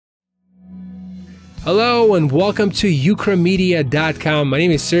Hello and welcome to ukramedia.com. My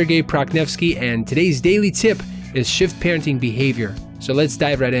name is Sergey Proknevsky and today's daily tip is shift parenting behavior. So let's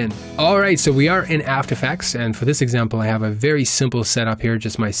dive right in. Alright, so we are in After Effects, and for this example I have a very simple setup here,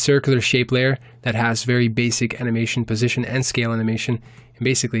 just my circular shape layer that has very basic animation, position and scale animation, and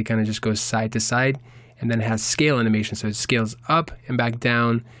basically kind of just goes side to side, and then it has scale animation, so it scales up and back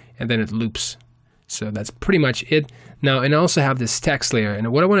down and then it loops. So that's pretty much it. Now, and I also have this text layer,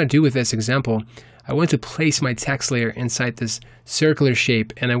 and what I want to do with this example, I want to place my text layer inside this circular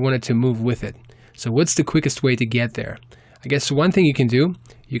shape and I want it to move with it. So what's the quickest way to get there? I guess one thing you can do,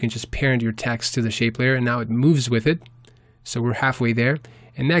 you can just parent your text to the shape layer and now it moves with it. So we're halfway there.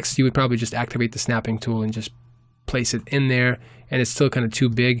 And next you would probably just activate the snapping tool and just place it in there, and it's still kind of too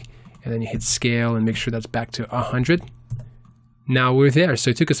big. And then you hit scale and make sure that's back to 100. Now we're there. So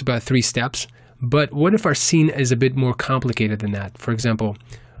it took us about 3 steps. But what if our scene is a bit more complicated than that? For example,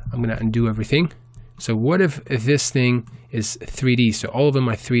 I'm going to undo everything. So what if this thing is 3D? So all of them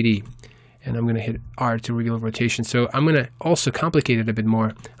are 3D. And I'm going to hit R to reveal rotation. So I'm going to also complicate it a bit more.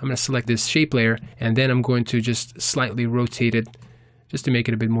 I'm going to select this shape layer, and then I'm going to just slightly rotate it just to make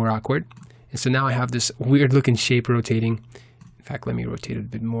it a bit more awkward. And so now I have this weird looking shape rotating. In fact, let me rotate it a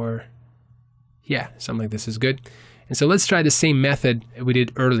bit more. Yeah, something like this is good. And so let's try the same method we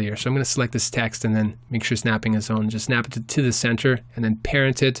did earlier. So I'm going to select this text and then make sure snapping is on. Just snap it to the center and then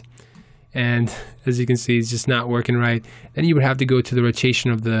parent it. And as you can see, it's just not working right. Then you would have to go to the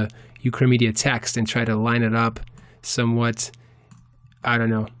rotation of the ukramedia text and try to line it up somewhat. I don't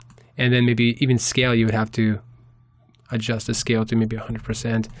know. And then maybe even scale, you would have to adjust the scale to maybe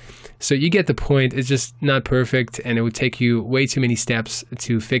 100%. So you get the point. It's just not perfect, and it would take you way too many steps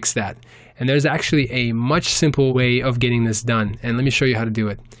to fix that. And there's actually a much simple way of getting this done. And let me show you how to do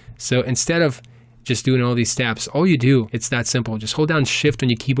it. So instead of just doing all these steps, all you do, it's that simple. Just hold down Shift on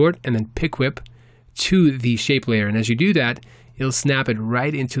your keyboard and then pick whip to the shape layer. And as you do that, it'll snap it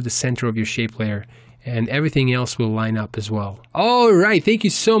right into the center of your shape layer, and everything else will line up as well. All right, thank you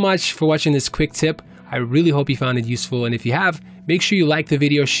so much for watching this quick tip. I really hope you found it useful, and if you have, make sure you like the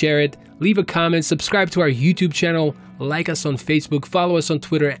video, share it, leave a comment, subscribe to our YouTube channel, like us on Facebook, follow us on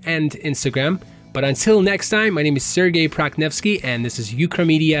Twitter and Instagram. But until next time, my name is Sergey Proknevsky, and this is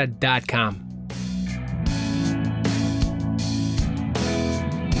ukramedia.com.